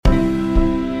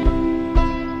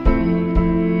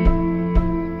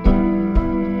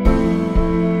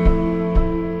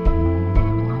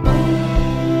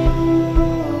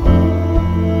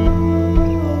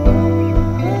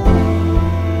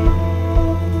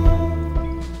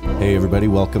Hey everybody,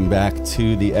 welcome back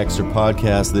to the Extra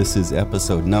Podcast. This is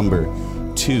episode number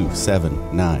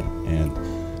 279,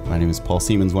 and my name is Paul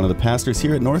Siemens, one of the pastors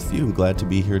here at Northview. I'm glad to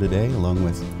be here today, along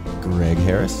with Greg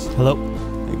Harris. Hello.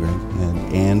 Hey Greg.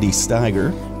 And Andy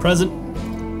Steiger. Present.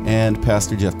 And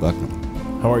Pastor Jeff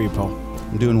Bucknam. How are you, Paul?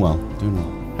 I'm doing well,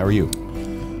 How are you?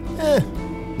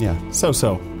 Yeah.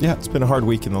 So. Yeah. It's been a hard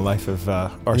week in the life of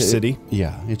our city.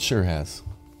 It sure has.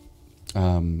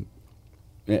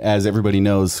 As everybody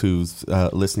knows who's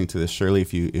listening to this, surely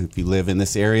if you live in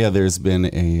this area, there's been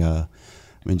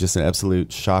just an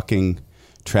absolute shocking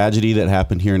tragedy that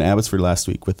happened here in Abbotsford last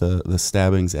week with the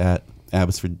stabbings at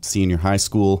Abbotsford Senior High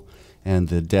School and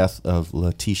the death of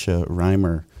Letitia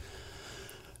Reimer.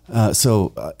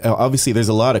 So obviously there's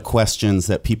a lot of questions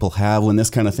that people have when this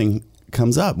kind of thing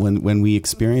comes up, when we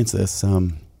experience this.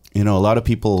 A lot of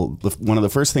people, one of the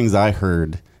first things I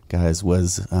heard, guys,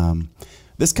 was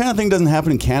this kind of thing doesn't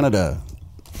happen in Canada.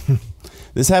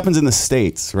 This happens in the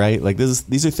States, right? Like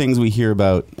these are things we hear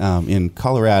about in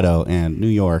Colorado and New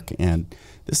York, and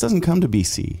this doesn't come to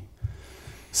BC.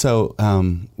 So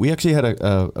we actually had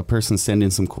a person send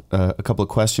in a couple of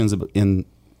questions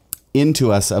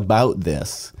into us about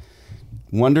this,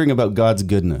 wondering about God's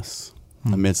goodness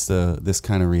amidst this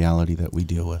kind of reality that we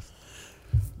deal with.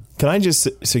 Can I just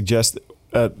suggest?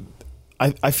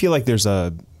 I feel like there's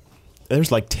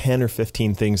like 10 or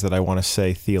 15 things that I want to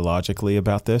say theologically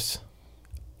about this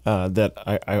that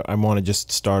I want to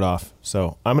just start off.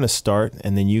 So I'm going to start,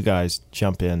 and then you guys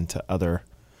jump into other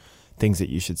things that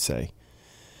you should say.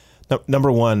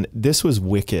 Number one, this was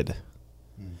wicked.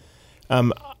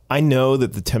 I know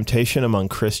that the temptation among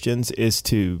Christians is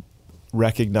to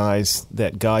recognize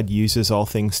that God uses all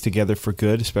things together for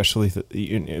good, especially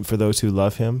for those who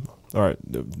love Him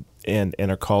and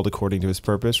are called according to His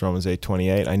purpose, Romans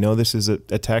 8:28. I know this is a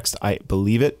text. I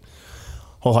believe it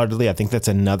wholeheartedly. I think that's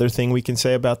another thing we can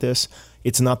say about this.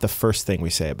 It's not the first thing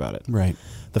we say about it. Right.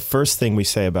 The first thing we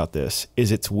say about this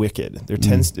is it's wicked.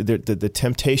 The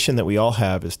temptation that we all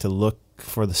have is to look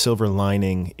for the silver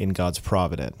lining in God's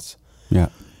providence. Yeah.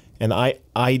 And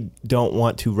I don't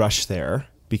want to rush there,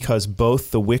 because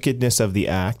both the wickedness of the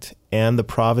act and the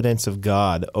providence of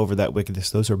God over that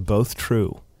wickedness, those are both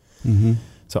true. Mm-hmm.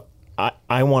 So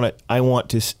I want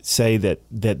to say that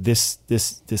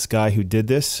this guy who did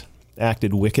this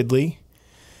acted wickedly,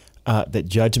 that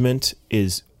judgment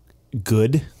is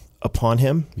good upon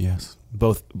him. Yes.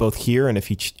 Both here, and if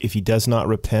he does not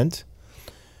repent,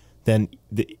 then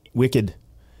the wicked,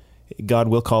 God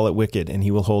will call it wicked, and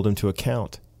He will hold him to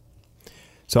account.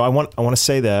 So I want to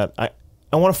say that. I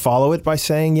want to follow it by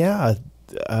saying,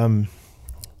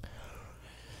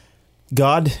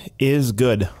 God is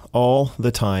good all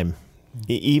the time,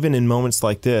 even in moments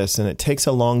like this, and it takes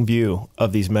a long view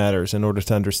of these matters in order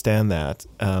to understand that.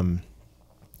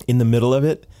 In the middle of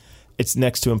it, it's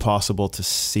next to impossible to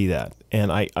see that,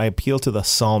 and I appeal to the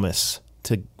psalmists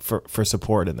for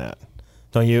support in that.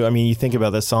 Don't you? I mean, you think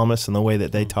about the psalmists and the way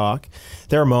that they talk.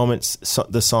 There are moments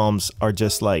the Psalms are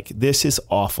just like, this is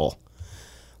awful.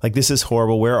 Like, this is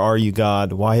horrible. Where are you,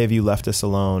 God? Why have you left us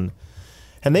alone?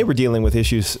 And they were dealing with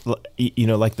issues,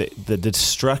 like the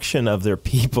destruction of their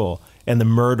people and the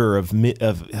murder of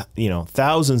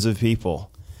thousands of people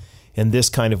and this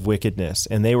kind of wickedness.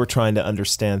 And they were trying to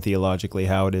understand theologically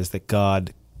how it is that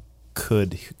God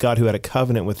who had a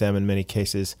covenant with them in many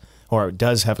cases, or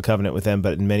does have a covenant with them,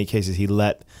 but in many cases He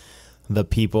let the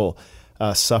people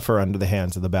suffer under the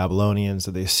hands of the Babylonians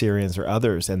or the Assyrians or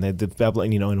others, and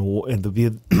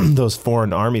those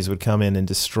foreign armies would come in and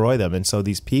destroy them. And so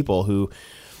these people who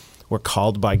were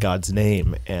called by God's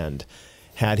name and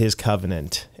had His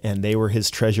covenant, and they were His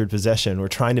treasured possession, were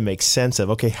trying to make sense of,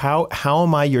 okay, how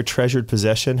am I your treasured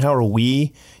possession? How are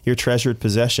we your treasured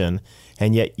possession?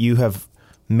 And yet you have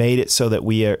made it so that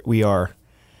we are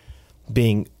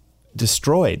being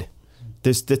destroyed.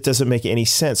 That doesn't make any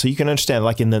sense. So you can understand,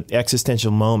 like in the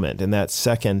existential moment, in that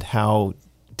second, how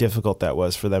difficult that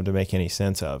was for them to make any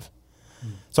sense of.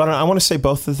 So I want to say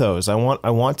both of those. I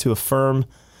want to affirm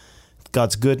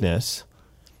God's goodness,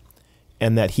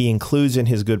 and that He includes in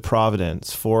His good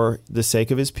providence, for the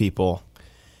sake of His people,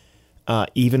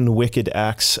 even wicked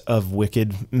acts of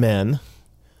wicked men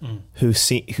who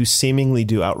seemingly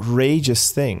do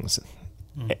outrageous things,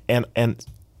 and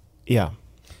yeah.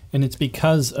 And it's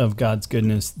because of God's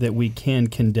goodness that we can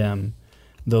condemn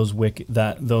those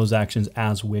actions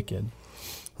as wicked.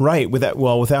 Right.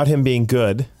 Without Him being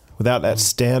good, without that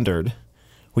standard,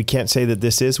 we can't say that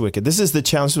this is wicked. This is the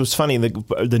challenge. It was funny,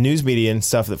 the news media and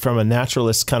stuff, that from a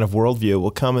naturalist kind of worldview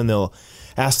will come and they'll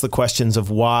ask the questions of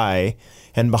why,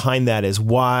 and behind that is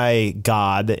why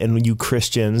God, and you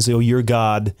Christians, you're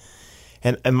God.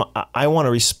 And I want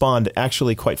to respond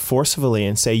actually quite forcefully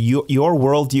and say, your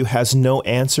worldview has no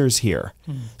answers here.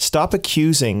 Stop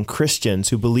accusing Christians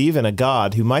who believe in a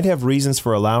God who might have reasons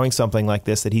for allowing something like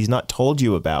this that he's not told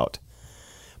you about.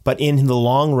 But in the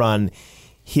long run,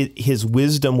 his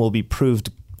wisdom will be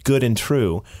proved good and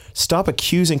true. Stop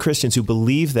accusing Christians who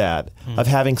believe that of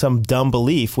having some dumb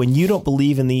belief when you don't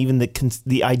believe in even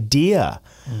the idea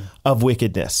of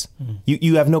wickedness.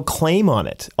 You have no claim on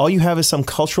it. All you have is some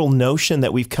cultural notion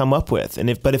that we've come up with.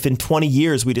 But if in 20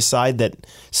 years we decide that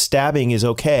stabbing is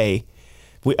okay,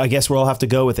 I guess we'll all have to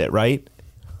go with it, right?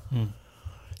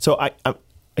 So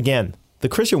again, the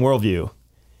Christian worldview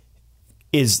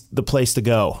is the place to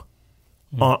go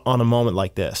on a moment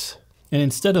like this. And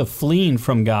instead of fleeing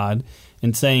from God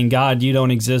and saying, God, you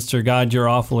don't exist, or God, you're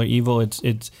awful or evil,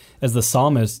 it's as the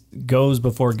psalmist goes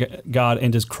before God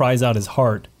and just cries out his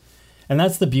heart. And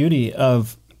that's the beauty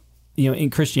of, in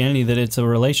Christianity, that it's a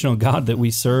relational God that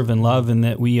we serve and love, and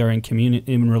that we are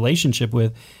in relationship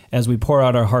with as we pour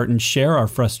out our heart and share our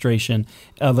frustration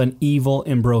of an evil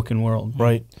and broken world.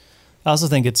 Right. I also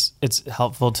think it's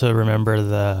helpful to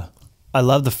remember I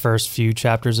love the first few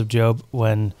chapters of Job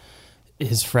when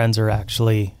his friends are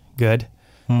actually good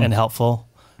and helpful,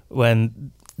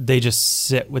 when they just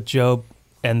sit with Job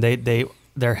and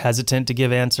they're hesitant to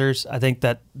give answers. I think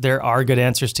that there are good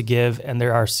answers to give, and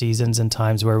there are seasons and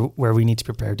times where we need to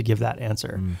prepare to give that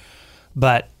answer.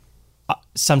 But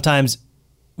sometimes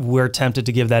we're tempted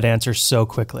to give that answer so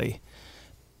quickly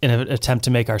in an attempt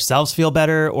to make ourselves feel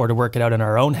better or to work it out in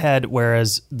our own head,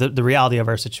 whereas the reality of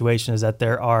our situation is that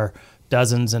there are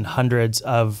dozens and hundreds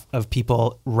of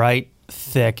people right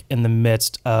thick in the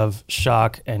midst of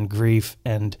shock and grief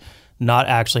and not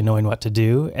actually knowing what to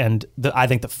do. And I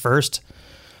think the first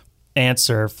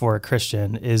answer for a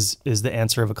Christian is the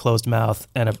answer of a closed mouth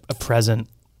and a present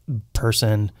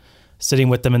person sitting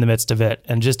with them in the midst of it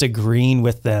and just agreeing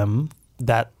with them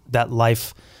that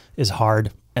life is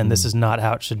hard and this is not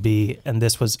how it should be, and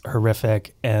this was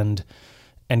horrific, and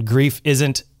grief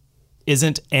isn't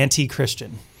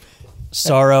anti-Christian.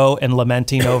 Sorrow and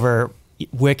lamenting over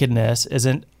wickedness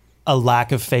isn't a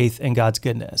lack of faith in God's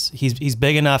goodness. He's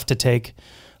big enough to take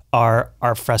our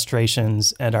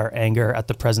frustrations and our anger at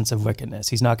the presence of wickedness.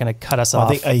 He's not going to cut us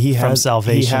off from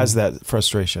salvation. He has that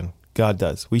frustration. God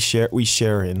does. We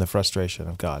share in the frustration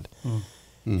of God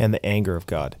and the anger of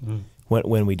God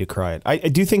when we decry it. I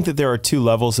do think that there are two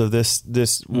levels of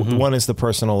this. One is the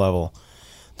personal level,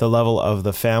 the level of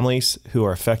the families who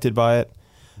are affected by it,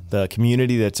 the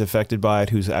community that's affected by it,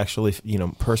 who's actually,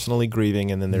 personally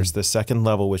grieving. And then there's the second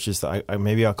level, which is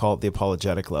maybe I'll call it the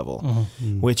apologetic level,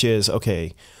 which is,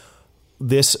 okay,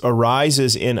 this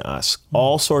arises in us,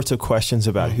 all sorts of questions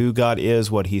about who God is,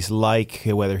 what he's like,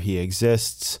 whether he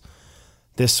exists,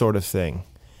 this sort of thing.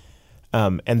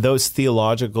 And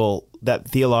that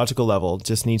theological level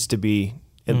just needs to be,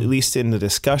 at least in the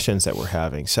discussions that we're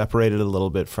having, separated a little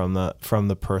bit from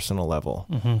the personal level.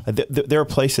 There are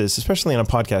places, especially on a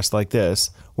podcast like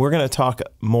this, we're going to talk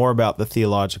more about the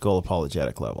theological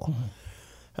apologetic level.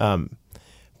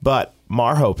 But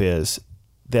our hope is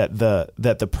that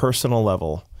the personal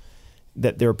level,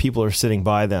 that there are people who are sitting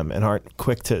by them and aren't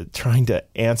quick to trying to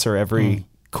answer every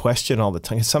question all the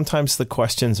time. Sometimes the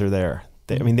questions are there.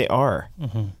 They are.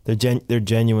 They're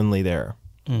genuinely there.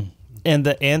 And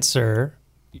the answer,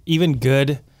 even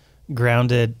good,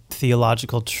 grounded,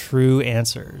 theological, true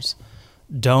answers,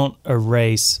 don't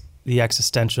erase the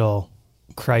existential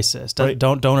crisis.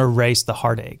 Don't erase the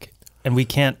heartache. And we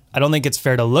can't. I don't think it's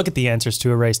fair to look at the answers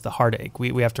to erase the heartache.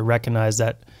 We have to recognize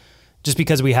that just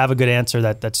because we have a good answer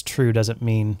that's true doesn't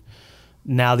mean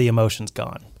now the emotion's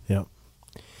gone. Yeah.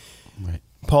 Right.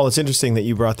 Paul, it's interesting that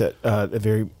you brought that at the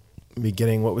very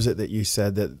beginning. What was it that you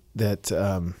said that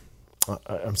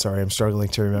I'm sorry, I'm struggling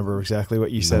to remember exactly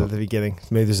what you said at the beginning.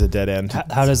 Maybe there's a dead end.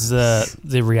 How does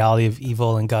the reality of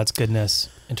evil and God's goodness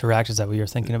interact? Is that what you're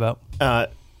thinking about?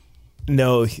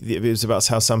 No, it was about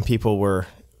how some people were.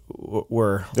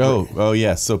 Oh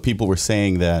yeah. So people were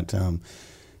saying that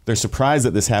they're surprised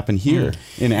that this happened here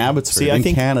in Abbotsford,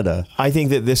 in Canada. I think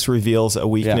that this reveals a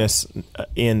weakness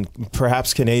in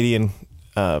perhaps Canadian,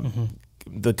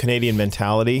 the Canadian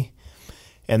mentality,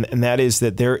 and that is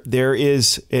that there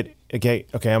is it. Okay,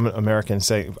 I'm an American,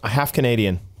 half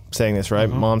Canadian saying this, right?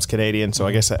 Mom's Canadian, so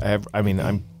I guess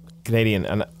I'm Canadian,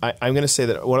 and I'm going to say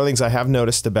that one of the things I have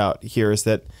noticed about here is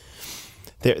that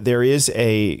there is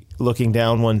a looking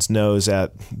down one's nose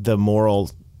at the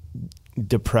moral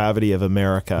depravity of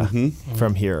America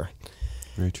from here.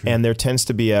 Very true. And there tends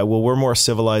to be we're more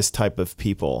civilized type of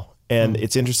people. And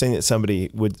it's interesting that somebody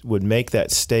would make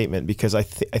that statement, because I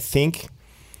think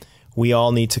we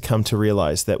all need to come to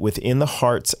realize that within the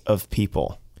hearts of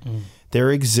people,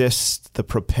 there exists the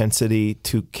propensity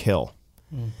to kill.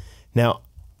 Now,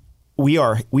 we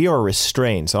are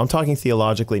restrained. So I'm talking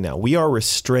theologically now. We are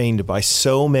restrained by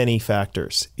so many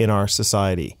factors in our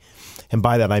society. And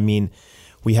by that, I mean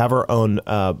we have our own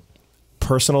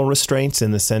personal restraints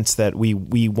in the sense that we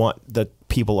want the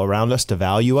people around us to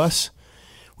value us.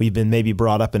 We've been maybe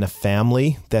brought up in a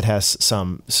family that has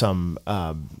some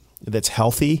that's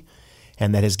healthy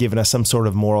and that has given us some sort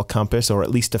of moral compass, or at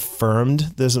least affirmed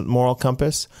this moral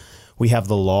compass. We have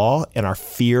the law and our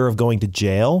fear of going to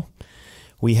jail.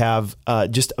 We have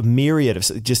just a myriad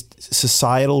of just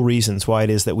societal reasons why it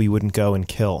is that we wouldn't go and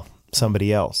kill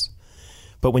somebody else.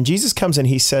 But when Jesus comes in,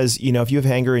 he says, if you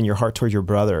have anger in your heart toward your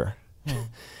brother,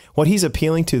 what he's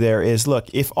appealing to there is, look,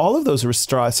 if all of those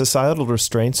societal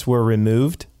restraints were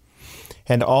removed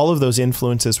and all of those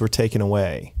influences were taken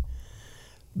away,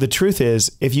 the truth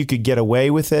is, if you could get away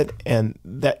with it and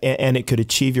it could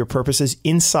achieve your purposes,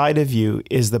 inside of you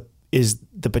is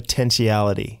the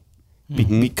potentiality.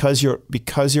 Because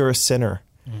you're a sinner.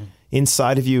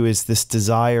 Inside of you is this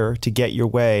desire to get your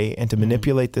way and to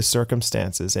manipulate the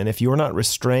circumstances. And if you're not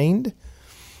restrained,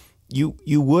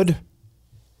 you would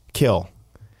kill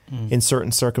in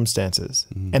certain circumstances.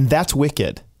 And that's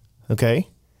wicked. Okay?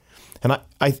 And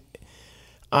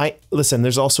I listen,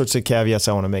 there's all sorts of caveats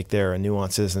I want to make there and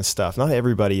nuances and stuff. Not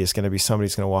everybody is going to be somebody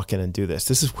who's going to walk in and do this.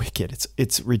 This is wicked.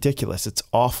 It's ridiculous. It's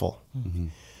awful.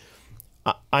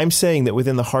 I'm saying that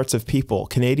within the hearts of people,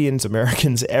 Canadians,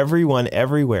 Americans, everyone,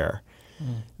 everywhere,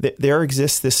 there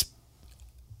exists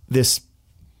this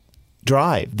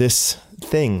drive, this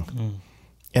thing,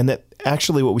 and that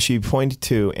actually what we should be pointing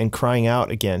to and crying out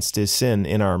against is sin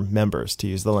in our members, to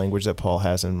use the language that Paul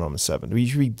has in Romans 7. We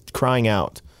should be crying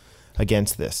out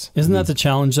against this. Isn't that the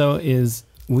challenge, though, is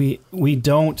we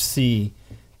don't see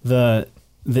the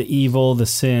evil, the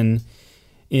sin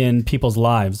in people's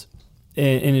lives.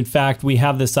 And in fact, we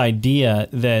have this idea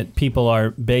that people are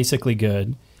basically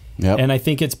good. Yep. And I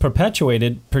think it's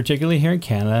perpetuated, particularly here in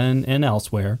Canada and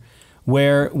elsewhere,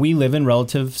 where we live in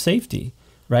relative safety,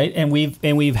 right? And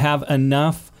we've have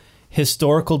enough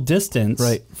historical distance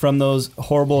from those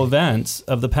horrible events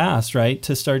of the past, right,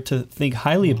 to start to think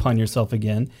highly upon yourself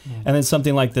again. And then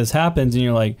something like this happens, and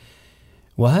you're like,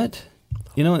 "What?"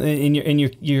 And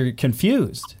you're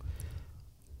confused.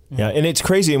 Yeah, and it's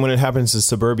crazy when it happens in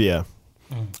suburbia.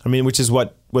 I mean, which is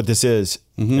what this is.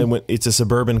 And it's a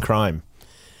suburban crime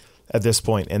at this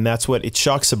point. And that's what it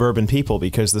shocks suburban people,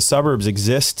 because the suburbs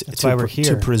exist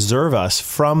to preserve us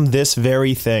from this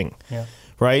very thing. Yeah.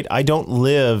 Right? I don't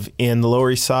live in the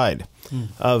Lower East Side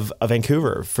of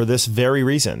Vancouver for this very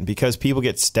reason, because people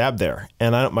get stabbed there.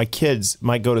 And my kids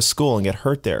might go to school and get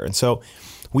hurt there. And so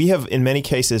we have, in many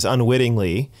cases,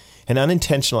 unwittingly and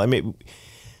unintentionally,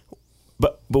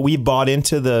 But we bought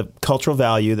into the cultural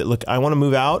value that, look, I want to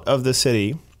move out of the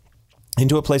city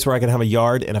into a place where I can have a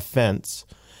yard and a fence,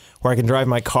 where I can drive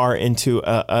my car into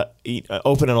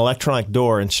open an electronic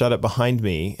door and shut it behind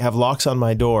me, have locks on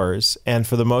my doors, and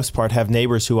for the most part have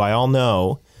neighbors who I all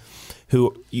know,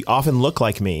 who often look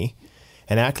like me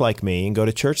and act like me and go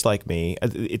to church like me.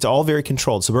 It's all very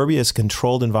controlled. Suburbia is a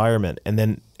controlled environment. And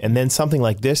then something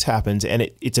like this happens, and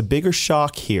it's a bigger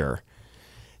shock here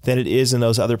than it is in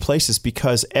those other places,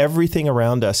 because everything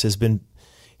around us is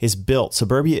built.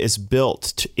 Suburbia is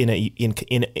built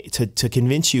to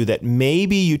convince you that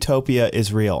maybe utopia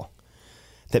is real,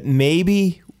 that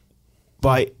maybe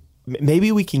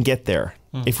we can get there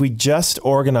if we just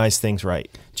organize things right.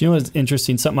 Do you know what's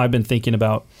interesting? Something I've been thinking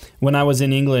about when I was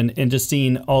in England and just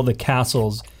seeing all the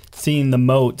castles, seeing the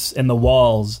moats and the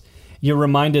walls. You're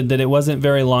reminded that it wasn't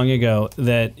very long ago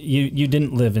that you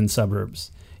didn't live in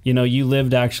suburbs. You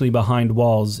lived actually behind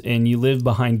walls, and you lived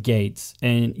behind gates,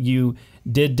 and you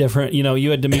did different, you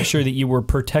had to make sure that you were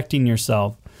protecting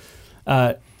yourself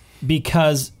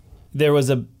because there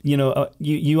was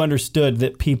you understood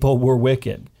that people were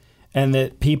wicked and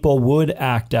that people would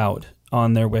act out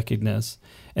on their wickedness.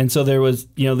 And so there was,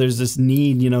 there's this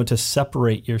need, to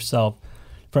separate yourself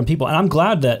from people. And I'm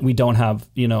glad that we don't have,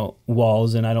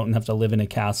 walls, and I don't have to live in a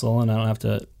castle, and I don't have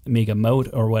to make a moat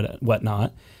or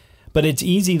whatnot. But it's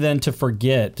easy then to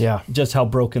forget just how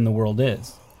broken the world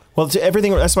is. Well,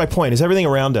 everything. That's my point. Is everything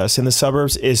around us in the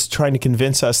suburbs is trying to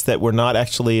convince us that we're not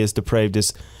actually as depraved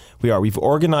as we are. We've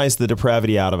organized the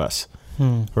depravity out of us,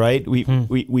 right?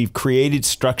 We've created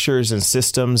structures and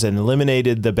systems and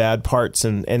eliminated the bad parts,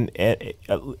 and at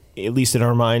least in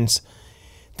our minds,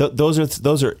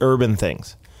 those are urban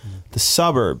things. The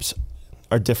suburbs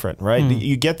are different, right?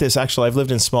 You get this. Actually, I've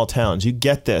lived in small towns. You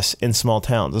get this in small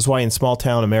towns. That's why in small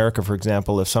town America, for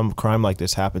example, if some crime like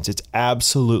this happens, it's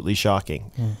absolutely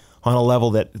shocking on a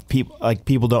level that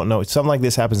people don't know. Something like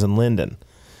this happens in Linden.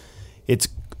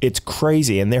 It's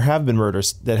crazy, and there have been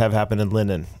murders that have happened in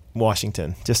Linden,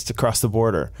 Washington, just across the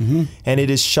border, and it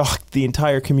has shocked the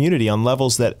entire community on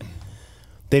levels that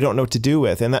they don't know what to do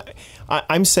with. And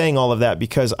I'm saying all of that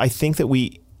because I think that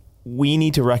we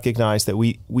need to recognize that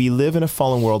we live in a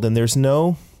fallen world, and there's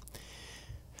no.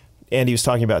 Andy was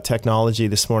talking about technology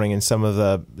this morning, and some of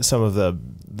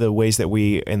the ways that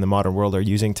we in the modern world are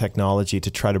using technology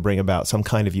to try to bring about some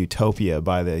kind of utopia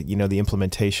by the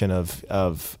implementation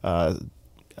of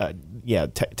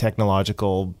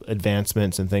technological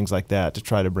advancements and things like that to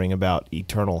try to bring about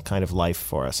eternal kind of life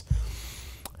for us.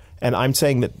 And I'm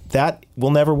saying that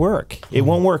will never work. It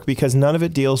won't work because none of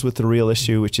it deals with the real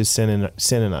issue, which is sin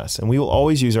in us. And we will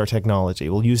always use our technology.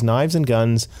 We'll use knives and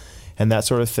guns and that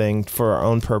sort of thing for our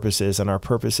own purposes. And our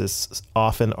purposes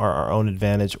often are our own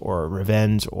advantage or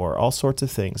revenge or all sorts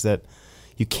of things that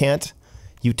you can't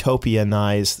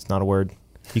utopianize. It's not a word.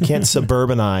 You can't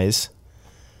suburbanize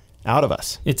out of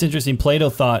us. It's interesting.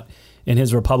 Plato thought in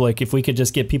his Republic, if we could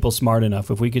just get people smart enough,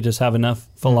 if we could just have enough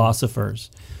philosophers,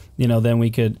 then we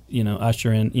could,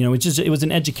 usher in, it was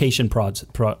an education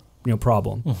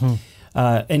problem.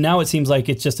 And now it seems like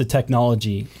it's just a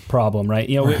technology problem, right?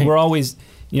 We're always,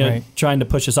 trying to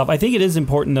push this off. I think it is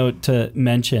important, though, to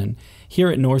mention here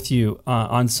at Northview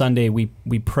on Sunday, we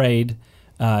prayed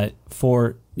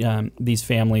for these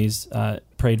families,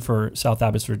 prayed for South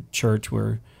Abbotsford Church,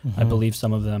 where I believe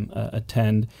some of them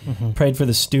attend, prayed for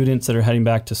the students that are heading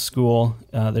back to school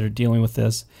that are dealing with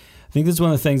this. I think this is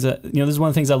one of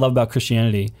the things I love about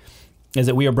Christianity is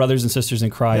that we are brothers and sisters in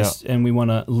Christ, and we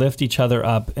want to lift each other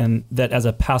up. And that as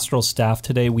a pastoral staff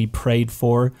today, we prayed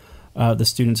for the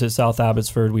students at South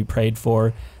Abbotsford. We prayed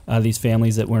for these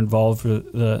families that were involved, for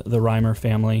the Reimer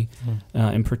family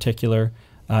in particular,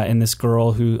 and this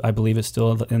girl who I believe is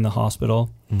still in the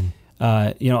hospital.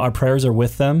 Our prayers are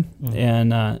with them,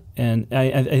 and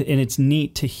it's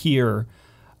neat to hear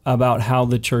about how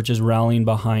the church is rallying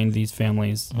behind these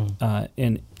families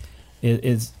and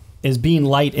is being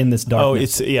light in this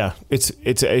darkness.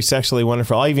 It's actually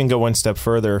wonderful. I'll even go one step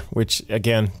further, which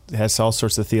again has all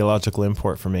sorts of theological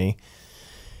import for me.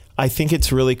 I think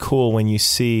it's really cool when you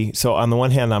see. So on the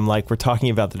one hand, I'm like, we're talking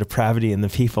about the depravity in the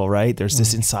people, right? There's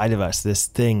this inside of us, this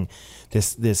thing,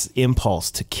 this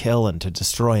impulse to kill and to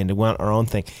destroy and to want our own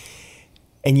thing,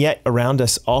 and yet around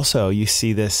us also you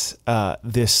see this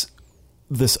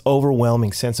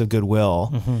overwhelming sense of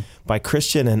goodwill by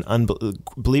Christian and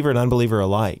believer and unbeliever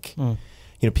alike.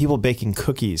 People baking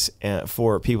cookies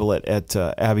for people at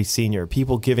Abbey Senior,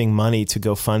 people giving money to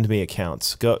GoFundMe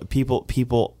accounts,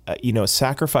 people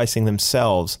sacrificing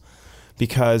themselves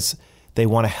because they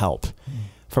want to help,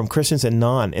 from Christians and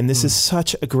non. And this is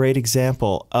such a great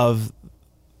example of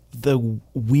the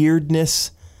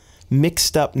weirdness,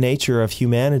 mixed up nature of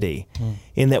humanity,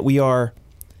 in that we are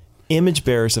image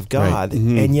bearers of God,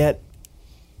 and yet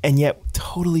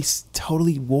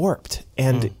totally warped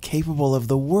and capable of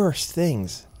the worst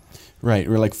things. Right,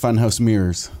 we're like funhouse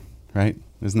mirrors, right?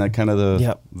 Isn't that kind of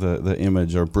the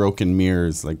image, or broken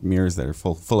mirrors, like mirrors that are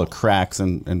full of cracks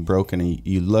and broken? And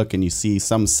you look and you see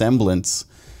some semblance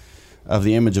of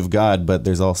the image of God, but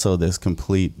there's also this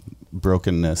complete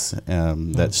brokenness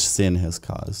that sin has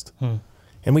caused.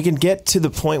 And we can get to the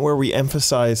point where we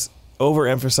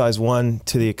overemphasize one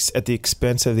at the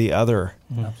expense of the other.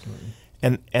 Absolutely.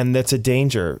 And that's a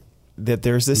danger, that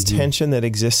there's this tension that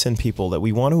exists in people, that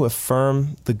we want to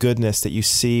affirm the goodness that you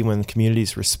see when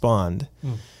communities respond,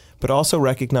 but also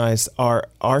recognize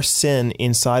our sin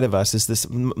inside of us is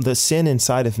the sin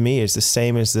inside of me is the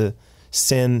same as the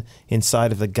sin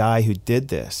inside of the guy who did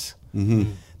this.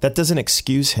 That doesn't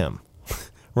excuse him,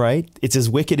 right? It's as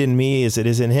wicked in me as it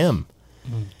is in him.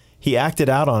 He acted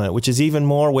out on it, which is even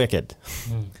more wicked.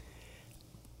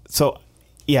 So,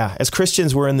 as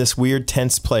Christians, we're in this weird,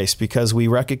 tense place because we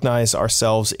recognize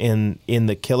ourselves in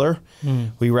the killer.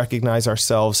 We recognize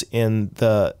ourselves in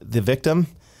the victim,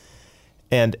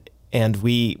 and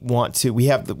we want to. We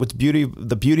have the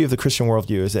beauty of the Christian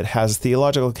worldview is it has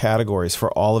theological categories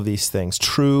for all of these things,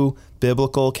 true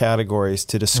biblical categories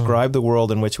to describe the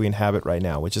world in which we inhabit right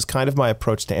now, which is kind of my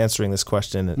approach to answering this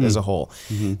question as a whole.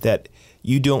 That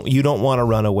you don't want to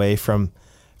run away from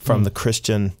the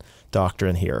Christian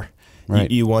doctrine here. Right.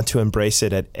 You want to embrace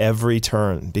it at every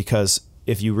turn, because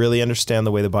if you really understand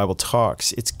the way the Bible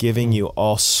talks, it's giving you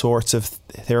all sorts of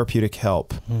therapeutic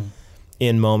help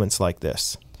in moments like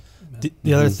this.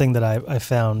 The other thing that I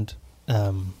found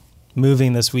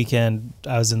moving this weekend,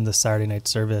 I was in the Saturday night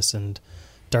service, and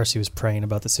Darcy was praying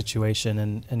about the situation,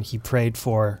 and he prayed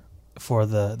for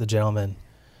the gentleman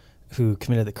who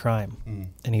committed the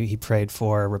crime, and he prayed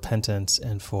for repentance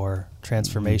and for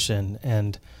transformation,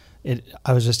 and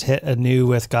I was just hit anew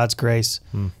with God's grace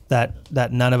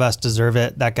that none of us deserve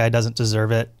it. That guy doesn't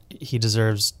deserve it. He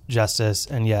deserves justice,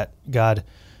 and yet God,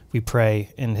 we pray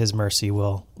in His mercy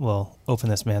will open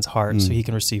this man's heart so he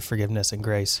can receive forgiveness and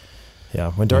grace.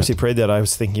 Yeah, when Darcy prayed that, I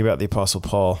was thinking about the Apostle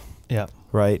Paul. Yeah,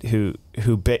 right. Who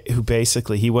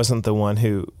basically, he wasn't the one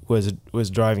who was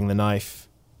driving the knife.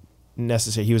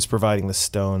 Necessary, he was providing the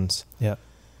stones. Yeah,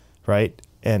 right,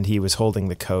 and he was holding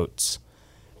the coats,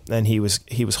 and he was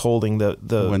holding the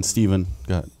when Stephen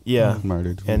got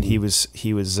martyred, and he was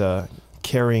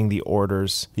carrying the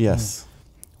orders. Yes.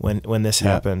 When this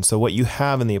happened. So what you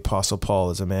have in the Apostle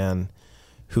Paul is a man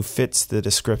who fits the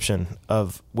description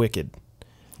of wicked,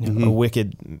 a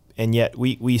wicked, and yet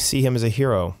we see him as a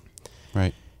hero.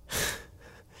 Right.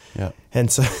 Yeah.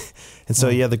 And so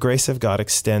the grace of God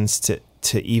extends to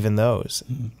even those.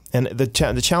 And the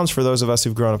challenge for those of us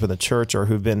who've grown up in the church or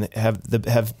have been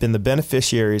the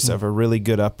beneficiaries of a really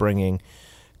good upbringing,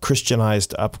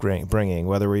 Christianized upbringing,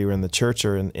 whether we were in the church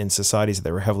or in societies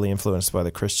that were heavily influenced by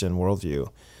the Christian worldview,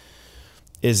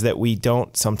 is that we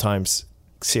don't sometimes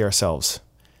see ourselves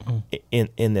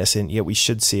in this, and yet we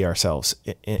should see ourselves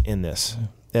in this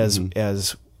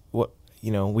as what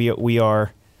we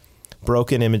are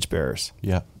broken image bearers.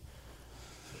 Yeah.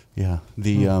 Yeah.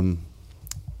 The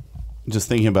just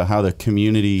thinking about how the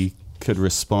community could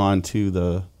respond to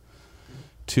the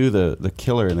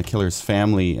killer and the killer's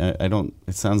family.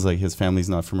 It sounds like his family's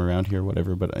not from around here or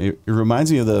whatever, but it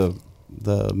reminds me of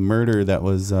the murder that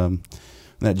was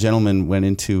that gentleman went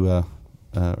into or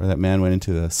that man went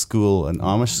into a school, an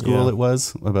Amish school. It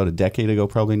was about a decade ago,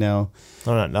 probably now.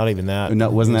 No, not even that.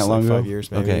 Wasn't that long ago? 5 years,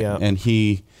 maybe. Okay. Yeah. And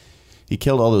he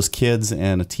killed all those kids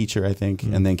and a teacher, I think,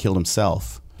 and then killed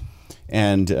himself.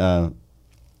 And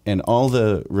all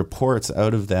the reports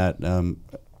out of that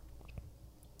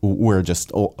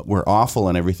were awful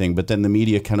and everything. But then the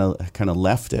media kind of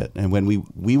left it. And when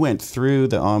we went through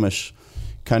the Amish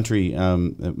country, I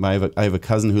have a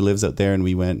cousin who lives out there, and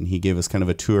we went and he gave us kind of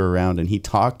a tour around, and he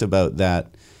talked about that,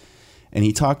 and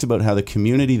he talked about how the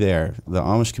community there, the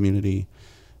Amish community,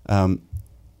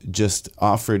 just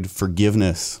offered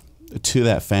forgiveness to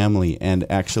that family. And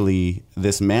actually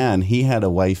this man, he had a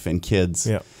wife and kids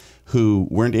who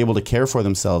weren't able to care for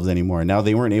themselves anymore. Now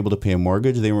they weren't able to pay a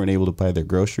mortgage, they weren't able to buy their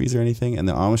groceries or anything, and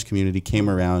the Amish community came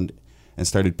around and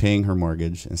started paying her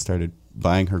mortgage and started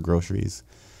buying her groceries.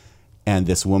 And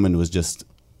this woman was just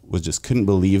couldn't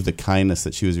believe the kindness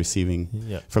that she was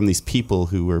receiving from these people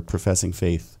who were professing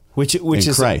faith, which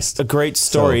is Christ. A great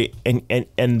story. So,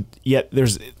 and yet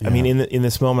there's, I mean, in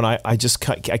this moment, I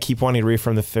keep wanting to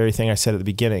reaffirm the very thing I said at the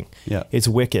beginning. Yeah, it's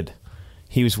wicked.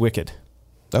 He was wicked.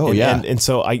 Oh, and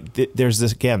so there's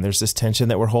this tension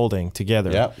that we're holding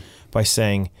together by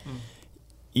saying,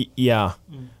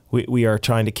 we are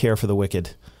trying to care for the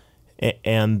wicked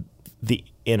and the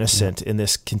innocent in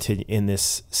this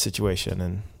situation.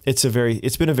 And it's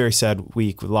been a very sad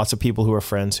week with lots of people who are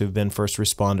friends who've been first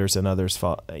responders and others.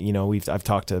 I've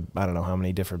talked to I don't know how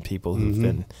many different people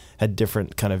who've had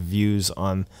different kind of views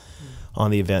on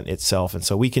the event itself. And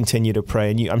so we continue to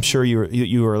pray, and I'm sure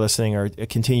you are listening or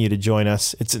continue to join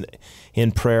us. It's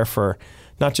in prayer for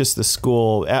not just the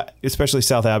school, especially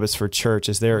South Abbotsford Church,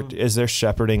 as they're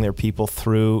shepherding their people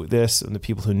through this, and the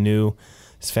people who knew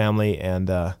his family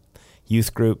and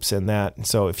youth groups and that. And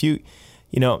so if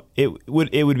it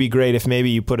would be great if maybe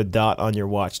you put a dot on your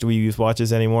watch. Do we use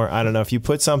watches anymore? I don't know. If you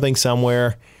put something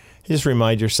somewhere, just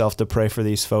remind yourself to pray for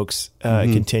these folks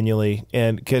continually.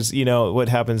 And because, what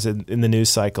happens in the news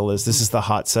cycle is this is the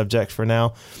hot subject for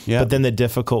now. Yeah. But then the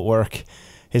difficult work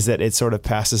is that it sort of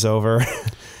passes over.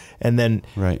 And then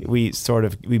we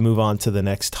move on to the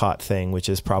next hot thing, which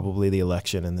is probably the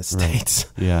election in the States,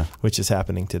 which is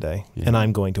happening today. Yeah. And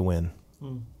I'm going to win.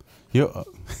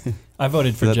 I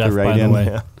voted for Jeff, by the way.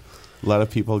 Yeah. A lot of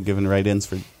people giving write-ins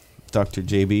for Dr.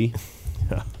 JB.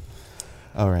 Yeah.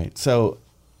 All right. So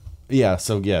yes,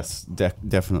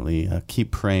 definitely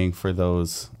keep praying for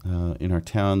those in our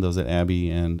town, those at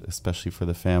Abbey, and especially for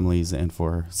the families and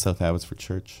for South Abbotsford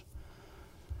Church.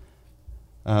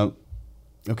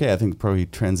 Okay, I think probably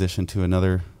transition to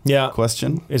another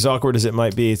question. As awkward as it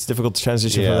might be, it's difficult to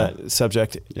transition from that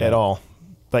subject at all.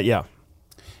 But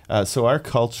so our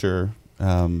culture,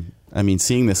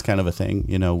 seeing this kind of a thing,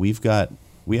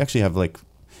 we actually have like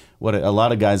what a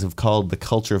lot of guys have called the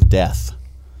culture of death,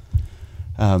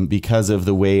 because of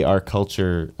the way our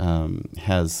culture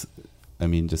has I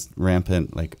mean, just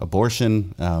rampant like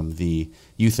abortion, the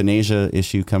euthanasia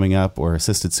issue coming up, or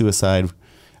assisted suicide,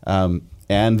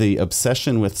 and the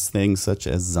obsession with things such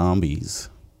as zombies.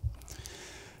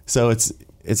 So it's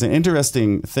an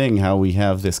interesting thing how we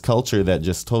have this culture that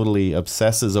just totally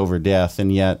obsesses over death,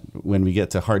 and yet when we get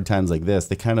to hard times like this,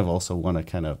 they kind of also want to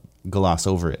kind of gloss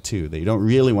over it too. They don't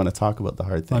really want to talk about the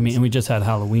hard things. I mean, and we just had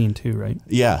Halloween too, right?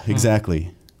 Yeah,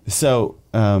 exactly. So,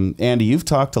 Andy, you've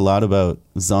talked a lot about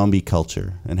zombie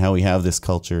culture and how we have this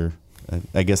culture.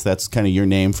 I guess that's kind of your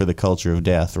name for the culture of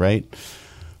death, right?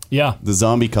 Yeah, The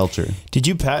zombie culture. Did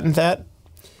you patent that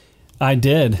I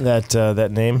did.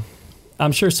 that name?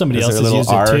 I'm sure somebody Is else there a has little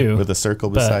used R it too. with a circle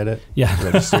but- beside it? Yeah.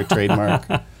 Registered trademark.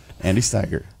 Andy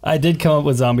Steiger. I did come up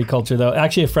with zombie culture, though.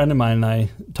 Actually, a friend of mine and I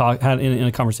had in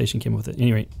a conversation came up with it.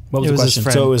 Anyway, what was It the was question? his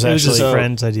friend. So it was his actually-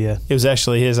 friend's idea. It was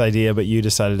actually his idea, but you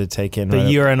decided to take in. But right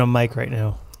you're on a mic right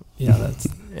now. Yeah, that's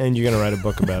and you're going to write a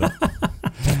book about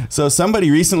it. So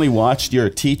somebody recently watched your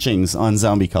teachings on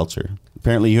zombie culture.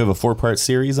 Apparently you have a 4-part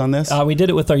series on this. we did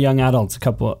it with our young adults a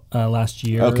couple last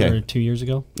year Okay. or 2 years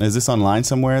ago. Is this online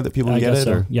somewhere that people can I get guess it?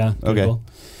 so. Or? Yeah. Okay. Google.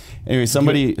 Anyway,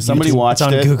 somebody It's watched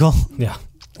on it. Google. Yeah.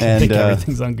 I think And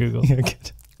everything's on Google.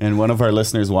 and one of our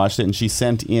listeners watched it, and she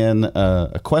sent in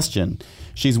a question.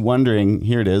 She's wondering,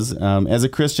 here it is, as a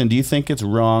Christian, do you think it's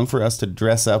wrong for us to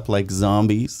dress up like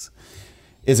zombies?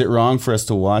 Is it wrong for us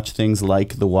to watch things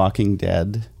like The Walking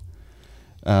Dead?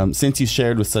 Since you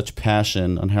shared with such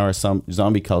passion on how our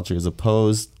zombie culture is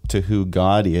opposed to who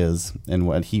God is and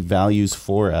what he values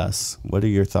for us, what are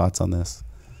your thoughts on this?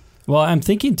 Well, I'm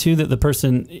thinking too that the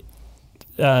person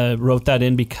wrote that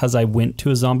in because I went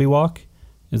to a zombie walk.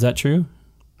 Is that true?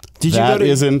 Did That you go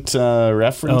to? isn't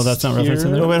referenced. Oh, that's not referenced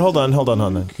in here? there? Oh, wait, hold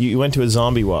on. You went to a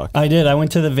zombie walk. I did. I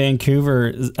went to the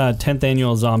Vancouver 10th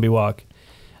annual zombie walk,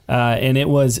 and it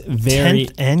was very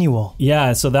 10th annual.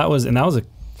 Yeah, so that was a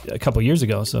couple years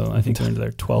ago. So I think they're into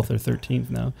their 12th or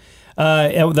 13th now.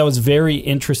 That was very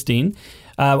interesting.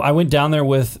 I went down there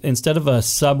with, instead of a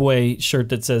Subway shirt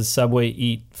that says Subway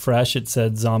Eat Fresh, it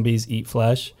said Zombies Eat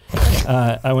Flesh.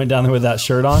 I went down there with that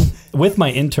shirt on with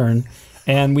my intern,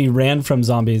 and we ran from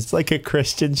zombies. It's like a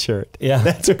Christian shirt. Yeah.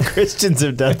 That's what Christians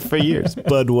have done for years.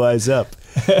 Budweiser up.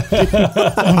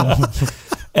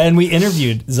 And we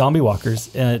interviewed zombie walkers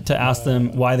to ask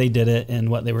them why they did it and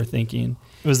what they were thinking.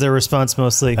 Was their response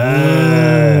mostly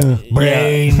brains?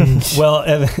 Well,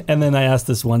 and then I asked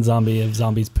this one zombie if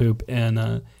zombies poop,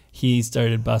 and he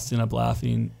started busting up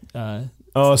laughing.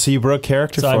 Oh, so you broke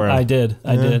character So for him. I did.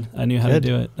 I knew how to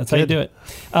do it. That's how you do it.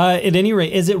 At any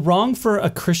rate, is it wrong for a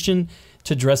Christian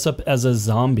to dress up as a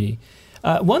zombie?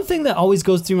 One thing that always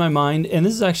goes through my mind, and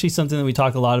this is actually something that we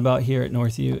talk a lot about here at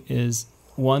Northview, is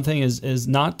one thing is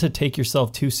not to take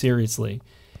yourself too seriously.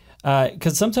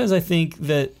 Because sometimes I think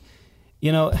that,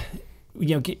 you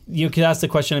could ask the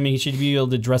question, I mean, should you be able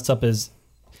to dress up as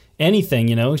anything,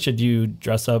 Should you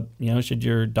dress up, should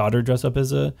your daughter dress up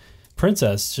as a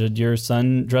princess? Should your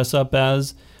son dress up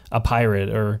as a pirate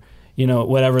or,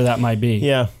 whatever that might be?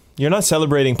 Yeah. You're not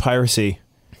celebrating piracy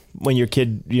when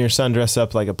your son dressed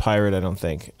up like a pirate, I don't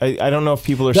think. I don't know if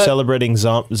people are celebrating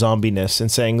zombiness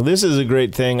and saying, this is a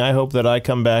great thing. I hope that I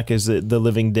come back as the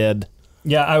living dead.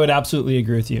 Yeah, I would absolutely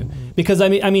agree with you. Because, I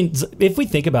mean, if we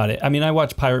think about it, I mean, I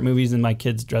watch pirate movies and my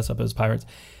kids dress up as pirates.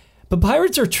 But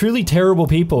pirates are truly terrible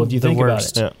people if you think about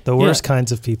it. Yeah. the worst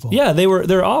kinds of people. Yeah,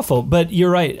 they're awful. But you're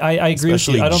right. I agree with you.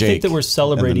 Especially I don't think Jake that we're and the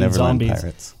celebrating Neverland zombies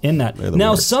Pirates. in that. They're the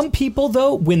Now, worst. some people,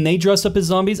 though, when they dress up as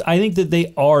zombies, I think that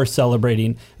they are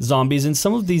celebrating zombies. And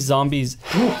some of these zombies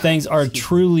things are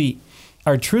truly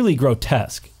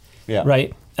grotesque. Yeah.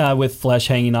 Right? With flesh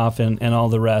hanging off and all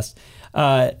the rest.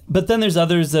 But then there's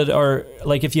others that are,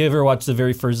 like, if you ever watch the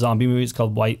very first zombie movie, it's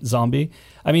called White Zombie.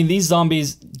 I mean, these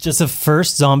zombies just... The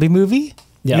first zombie movie?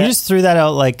 Yeah. You just threw that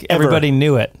out like everybody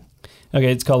knew it.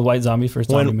 Okay, it's called White Zombie, first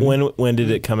zombie movie. When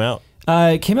did it come out?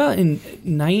 It came out in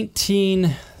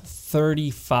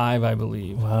 1935, I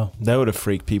believe. Wow. That would have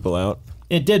freaked people out.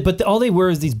 It did, but all they were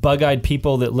is these bug-eyed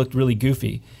people that looked really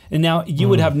goofy. And now you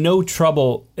would have no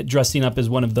trouble dressing up as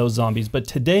one of those zombies. But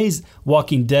today's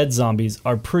Walking Dead zombies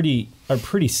are pretty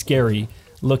scary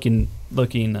looking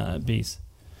beasts.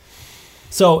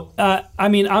 So, I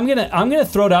mean, I'm gonna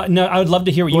throw it out. No, I would love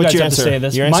to hear what you What's guys your have to answer? say.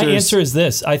 This. Your My answer answer is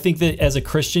this: I think that as a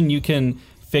Christian, you can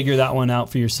figure that one out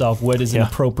for yourself. What is an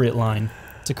appropriate line?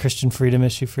 It's a Christian freedom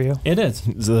issue for you. It is.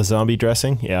 The zombie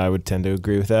dressing? Yeah, I would tend to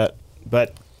agree with that.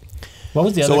 But What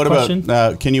was the So other what question?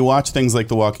 about, can you watch things like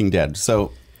The Walking Dead?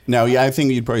 So now, yeah, I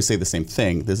think you'd probably say the same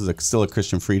thing. This is still a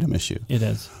Christian freedom issue. It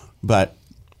is. But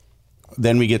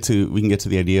then we can get to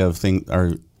the idea of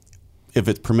if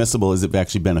it's permissible, is it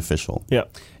actually beneficial? Yeah.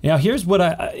 Now, here's what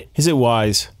I Is it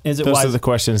wise? Is it those wise? are the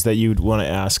questions that you'd want to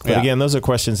ask. But Yeah. again, those are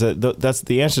questions that's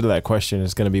the answer to that question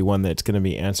is going to be one that's going to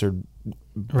be answered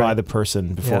by Right. the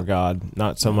person before Yeah. God,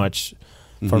 not so much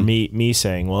for me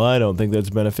saying, well, I don't think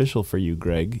that's beneficial for you,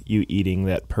 Greg, you eating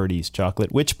that Purdy's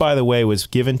chocolate, which, by the way, was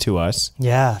given to us.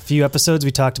 Yeah, a few episodes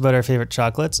we talked about our favorite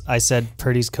chocolates. I said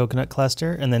Purdy's coconut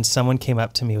cluster, and then someone came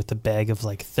up to me with a bag of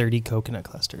like 30 coconut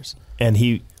clusters. And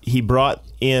he brought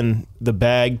in the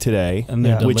bag today, And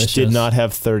they're which delicious. did not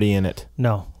have 30 in it.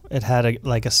 No, it had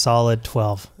a solid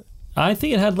 12. I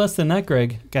think it had less than that,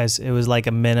 Greg. Guys, it was like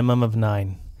a minimum of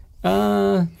 9.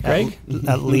 Greg?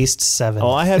 At least 7. Oh,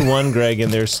 I had one, Greg,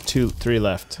 and there's 3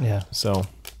 left. Yeah. So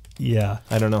Yeah.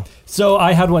 I don't know. So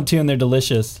I had one too, and they're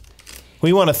delicious.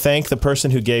 We want to thank the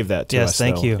person who gave that to us. Yes,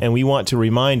 thank though. you. And we want to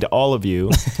remind all of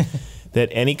you that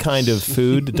any kind of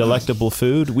food, delectable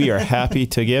food, we are happy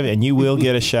to give, and you will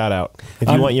get a shout out. If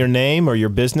you want your name or your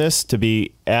business to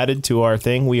be added to our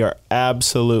thing, we are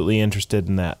absolutely interested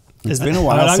in that. It's been a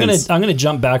while I'm since. gonna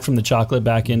jump back from the chocolate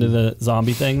back into the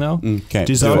zombie thing though. Okay.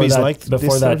 Do So- zombies that, like this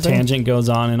before sort that of thing? tangent goes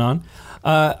on and on,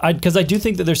 because I do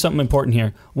think that there's something important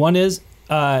here. One is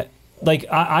I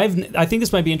think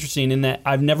this might be interesting in that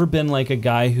I've never been like a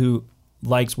guy who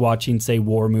likes watching, say,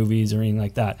 war movies or anything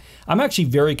like that. I'm actually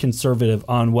very conservative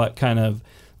on what kind of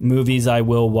movies I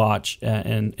will watch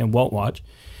and won't watch.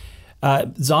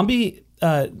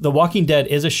 The Walking Dead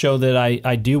is a show that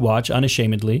I do watch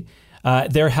unashamedly.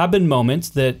 There have been moments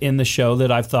that in the show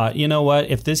that I've thought, you know what,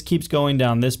 if this keeps going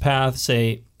down this path,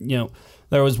 say,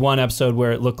 there was one episode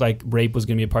where it looked like rape was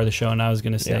going to be a part of the show, and I was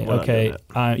going to say, we're not okay,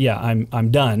 doing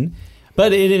I'm done.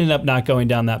 But it ended up not going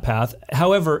down that path.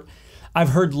 However, I've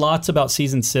heard lots about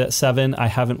season 7. I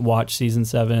haven't watched season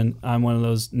 7. I'm one of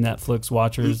those Netflix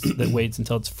watchers that waits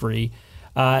until it's free.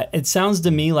 It sounds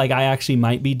to me like I actually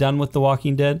might be done with The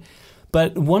Walking Dead.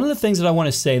 But one of the things that I want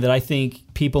to say that I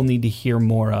think people need to hear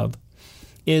more of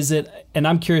is that, and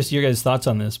I'm curious your guys' thoughts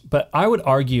on this, but I would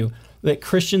argue that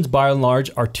Christians by and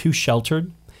large are too sheltered,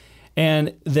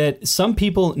 and that some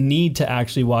people need to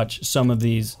actually watch some of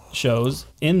these shows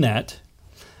in that.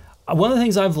 One of the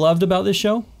things I've loved about this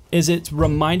show is it's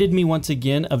reminded me once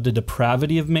again of the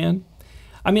depravity of man.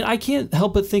 I mean, I can't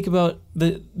help but think about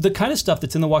the kind of stuff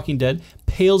that's in The Walking Dead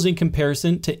pales in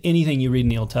comparison to anything you read in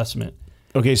the Old Testament.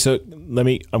 Okay, so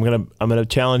I'm gonna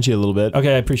challenge you a little bit.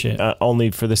 Okay, I appreciate it.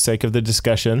 Only for the sake of the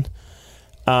discussion.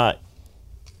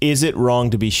 Is it wrong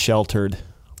to be sheltered?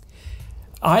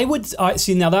 I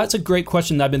see. Now that's a great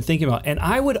question that I've been thinking about, and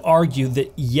I would argue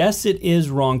that yes, it is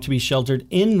wrong to be sheltered.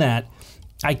 In that,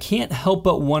 I can't help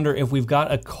but wonder if we've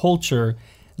got a culture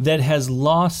that has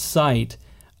lost sight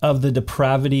of the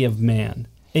depravity of man.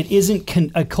 It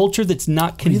isn't a culture that's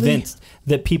not convinced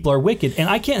that people are wicked, and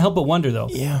I can't help but wonder, though,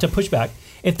 to push back,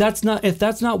 if that's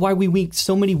not why we make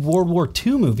so many World War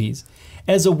II movies,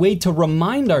 as a way to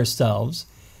remind ourselves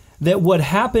that what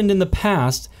happened in the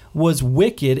past was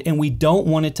wicked, and we don't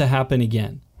want it to happen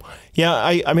again. Yeah,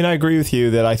 I mean, I agree with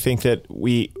you that I think that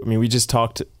we just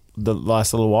talked the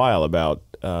last little while about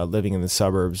living in the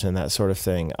suburbs and that sort of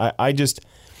thing. I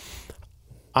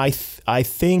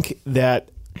think that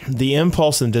the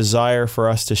impulse and desire for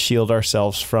us to shield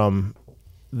ourselves from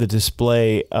the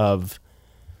display of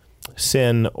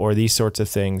sin or these sorts of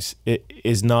things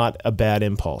is not a bad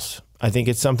impulse. I think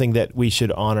it's something that we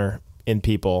should honor in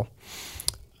people.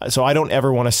 So I don't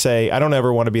ever want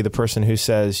to be the person who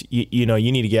says, you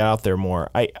need to get out there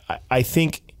more. I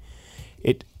think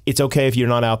it's okay if you're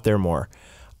not out there more.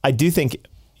 I do think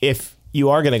if you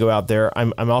are going to go out there,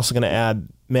 I'm also going to add,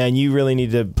 man, you really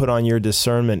need to put on your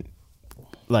discernment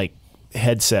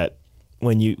headset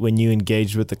when you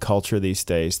engage with the culture these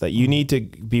days. That you need to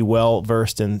be well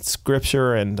versed in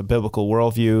Scripture and the biblical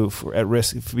worldview at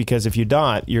risk, because if you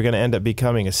don't, you're going to end up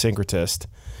becoming a syncretist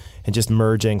and just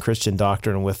merging Christian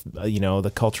doctrine with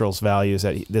the cultural values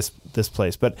at this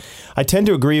place. But I tend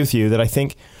to agree with you that I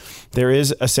think there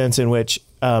is a sense in which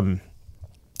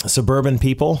suburban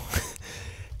people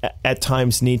at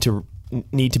times need to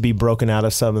be broken out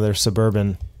of some of their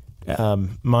suburban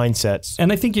mindsets.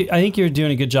 And I think you're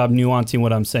doing a good job nuancing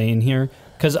what I'm saying here,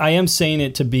 because I am saying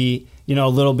it to be a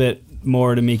little bit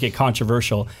more to make it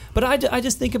controversial. But I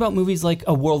just think about movies like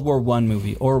a World War I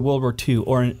movie or World War II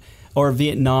or a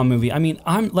Vietnam movie. I mean,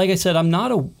 I'm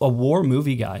not a war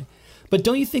movie guy, but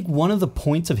don't you think one of the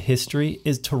points of history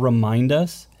is to remind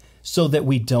us so that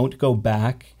we don't go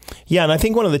back? Yeah, and I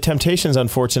think one of the temptations,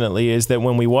 unfortunately, is that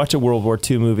when we watch a World War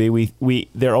II movie,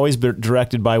 they're always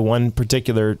directed by one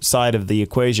particular side of the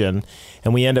equation,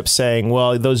 and we end up saying,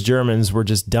 well, those Germans were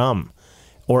just dumb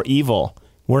or evil.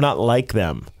 We're not like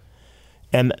them.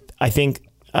 And I think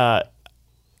that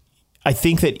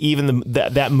even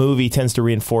that movie tends to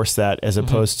reinforce that as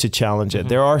opposed to challenge it.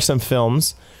 There are some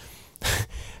films.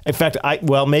 In fact,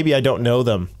 maybe I don't know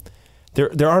them.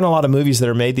 There aren't a lot of movies that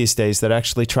are made these days that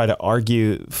actually try to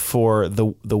argue for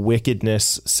the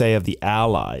wickedness, say, of the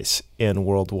Allies in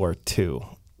World War II.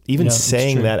 Even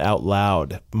saying that out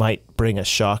loud might bring a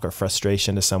shock or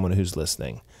frustration to someone who's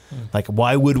listening. Like,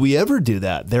 why would we ever do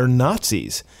that? They're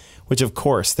Nazis, which of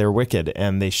course they're wicked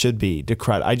and they should be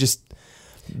decried.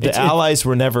 The Allies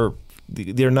were never.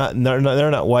 They're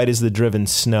not white as the driven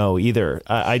snow either.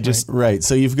 Right.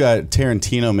 So you've got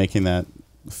Tarantino making that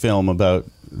film about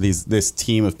this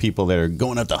team of people that are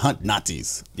going out to hunt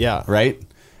Nazis. Yeah. Right.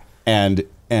 And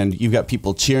you've got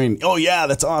people cheering. Oh yeah,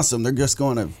 that's awesome. They're just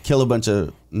going to kill a bunch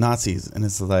of Nazis, and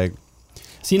it's like.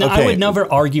 See, now, I would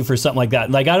never argue for something like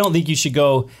that. Like, I don't think you should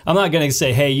go. I'm not going to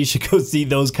say, hey, you should go see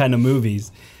those kind of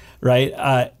movies. Right?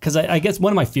 Because I guess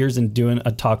one of my fears in doing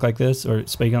a talk like this or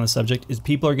speaking on the subject is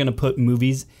people are going to put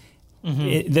movies.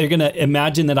 They're going to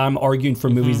imagine that I'm arguing for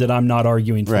movies that I'm not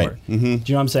arguing for. Right. Do you know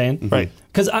what I'm saying? Right.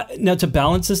 Because now to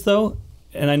balance this though,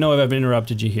 and I know I've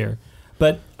interrupted you here,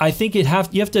 but I think you have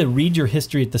to read your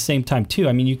history at the same time too.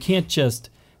 I mean, you can't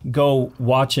just go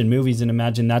watching movies and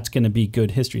imagine that's going to be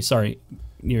good history. Sorry,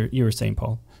 you were saying,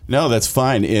 Paul. No, that's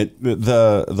fine.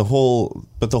 The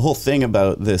whole thing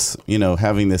about this,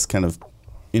 having this kind of,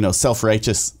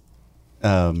 self-righteous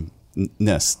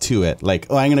ness to it, like,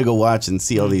 oh, I'm going to go watch and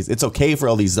see all these. It's okay for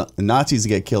all these Nazis to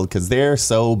get killed because they're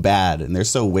so bad and they're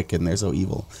so wicked and they're so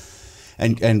evil,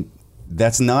 and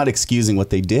that's not excusing what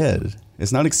they did.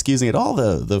 It's not excusing at all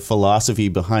the philosophy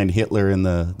behind Hitler and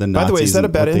the Nazis. By the way, is that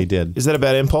what they did? Is that a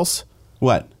bad impulse?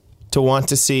 What? To want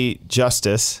to see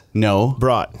justice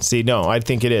brought. See, no, I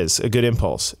think it is a good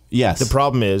impulse. Yes. The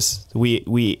problem is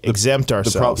we exempt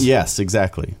ourselves. Yes,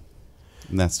 exactly.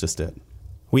 And that's just it.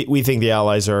 We think the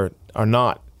Allies are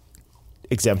not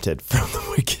exempted from the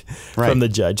wicked, from the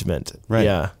judgment. Right.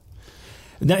 Yeah.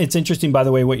 Now, it's interesting, by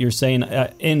the way, what you're saying.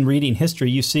 In reading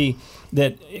history, you see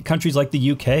that countries like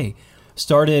the UK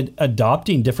started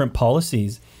adopting different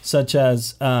policies, such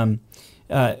as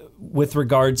with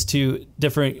regards to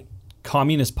different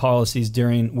communist policies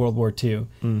during World War II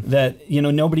that,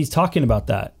 nobody's talking about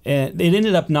that. And it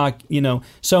ended up not,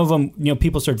 some of them,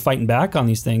 people started fighting back on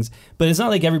these things, but it's not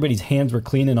like everybody's hands were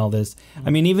clean in all this. I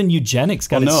mean, even eugenics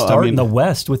got its start in the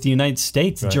West with the United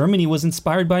States. Right. Germany was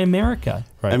inspired by America.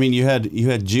 Right. I mean, you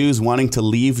had Jews wanting to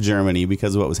leave Germany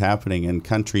because of what was happening, and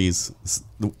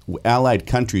allied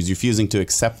countries refusing to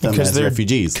accept them as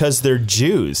refugees. Because they're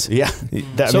Jews. Yeah.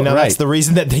 That's the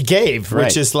reason that they gave,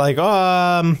 which is like,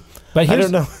 but I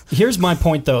don't know. Here's my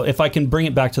point, though, if I can bring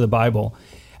it back to the Bible.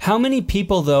 How many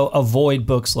people, though, avoid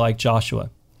books like Joshua,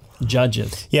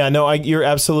 Judges? Yeah, no, you're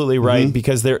absolutely right,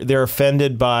 because they're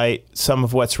offended by some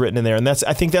of what's written in there. And I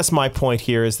think that's my point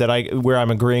here, is that where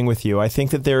I'm agreeing with you. I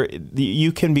think that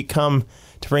you can become,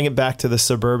 to bring it back to the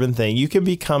suburban thing, you can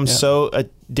become so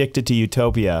addicted to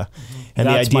utopia and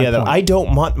that's the idea that I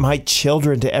don't want my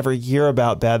children to ever hear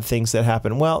about bad things that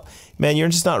happen. Well, man, you're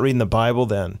just not reading the Bible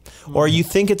then. Or you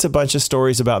think it's a bunch of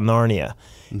stories about Narnia.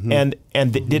 And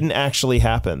it didn't actually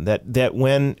happen. That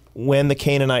when the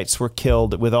Canaanites were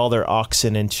killed with all their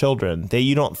oxen and children,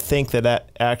 you don't think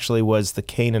that actually was the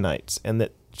Canaanites and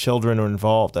that children were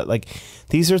involved. That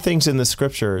these are things in the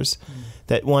scriptures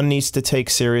that one needs to take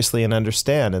seriously and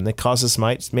understand, and that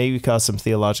might maybe cause some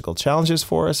theological challenges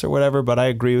for us or whatever. But I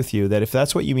agree with you that if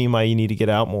that's what you mean by you need to get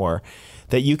out more,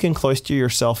 that you can cloister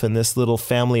yourself in this little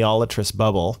family-olatrous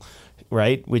bubble.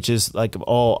 Right, which is like,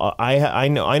 I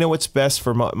know what's best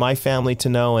for my family to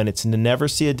know, and it's to never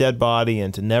see a dead body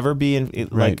and to never be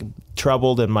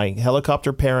troubled, and my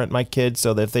helicopter parent my kids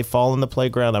so that if they fall in the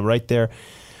playground, I'm right there.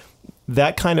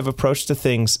 That kind of approach to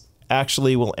things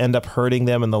actually will end up hurting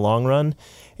them in the long run,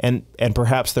 and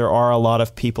perhaps there are a lot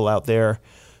of people out there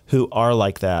who are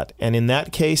like that, and in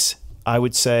that case, I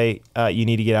would say you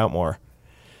need to get out more.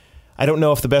 I don't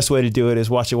know if the best way to do it is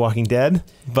watch Walking Dead,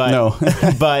 but no.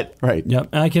 but right. Yep,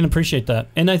 I can appreciate that,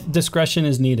 and discretion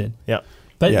is needed. Yeah,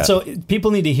 but so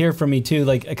people need to hear from me too,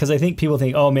 because I think people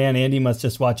think, oh man, Andy must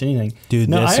just watch anything. Dude,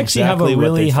 no, I actually have a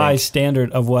really high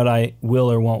standard of what I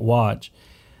will or won't watch.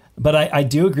 But I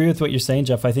do agree with what you're saying,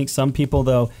 Jeff. I think some people,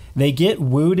 though, they get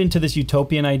wooed into this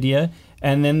utopian idea,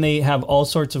 and then they have all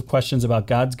sorts of questions about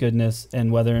God's goodness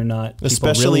and whether or not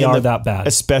people really are that bad.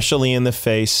 Especially in the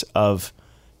face of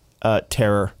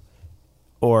terror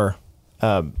or,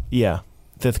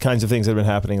 the kinds of things that have been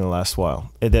happening in the last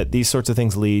while. That these sorts of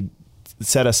things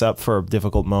set us up for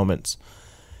difficult moments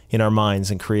in our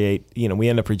minds and create, we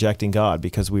end up rejecting God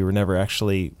because we were never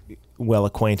actually well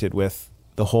acquainted with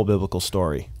the whole biblical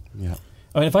story. Yeah.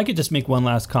 I mean, if I could just make one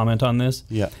last comment on this.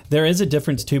 Yeah. There is a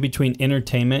difference, too, between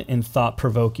entertainment and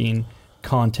thought-provoking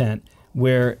content,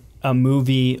 where a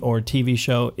movie or TV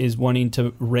show is wanting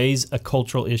to raise a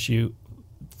cultural issue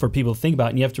for people to think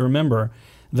about. And you have to remember,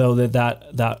 though,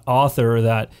 that author or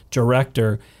that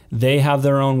director, they have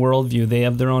their own worldview. They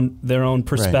have their own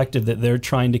perspective that they're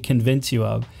trying to convince you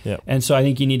of. Yep. And so I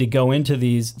think you need to go into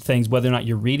these things, whether or not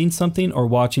you're reading something or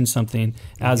watching something,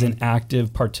 as an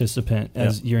active participant,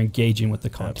 as you're engaging with the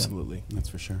content. Absolutely. That's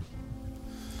for sure.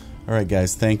 All right,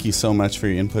 guys. Thank you so much for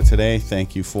your input today.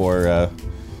 Thank you for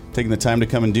taking the time to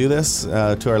come and do this.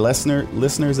 To our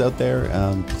listeners out there,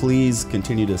 please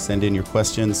continue to send in your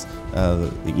questions.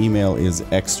 The email is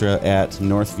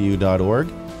extra@northview.org.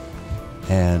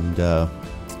 And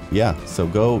so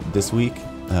go this week,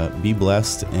 be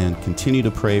blessed, and continue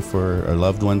to pray for our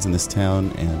loved ones in this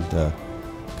town, and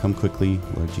come quickly,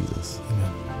 Lord Jesus.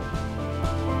 Amen.